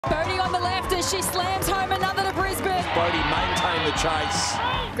She slams home another to Brisbane. Bodey maintained the chase.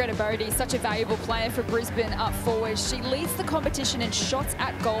 Greta Bodey, such a valuable player for Brisbane up forward. She leads the competition in shots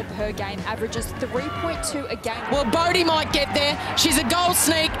at goal per game, averages 3.2 a game. Well, Bodey might get there. She's a goal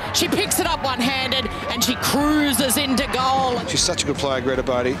sneak. She picks it up one-handed and she cruises into goal. She's such a good player, Greta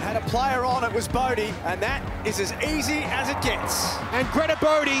Bodey. Had a player on, it was Bodey, and that is as easy as it gets. And Greta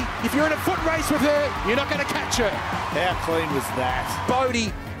Bodey, if you're in a foot race with her, you're not going to catch her. How clean was that?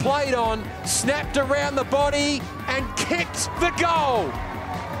 Bodey played on, snapped around the body and kicked the goal.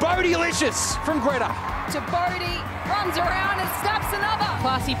 Bodey-licious from Greta. To Bodey, runs around and snaps another.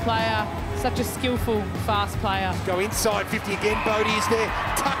 Classy player, such a skillful, fast player. Go inside 50 again, Bodey is there,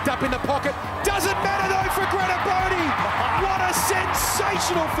 tucked up in the pocket. Doesn't matter though for Greta Bodey. What a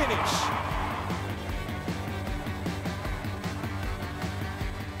sensational finish.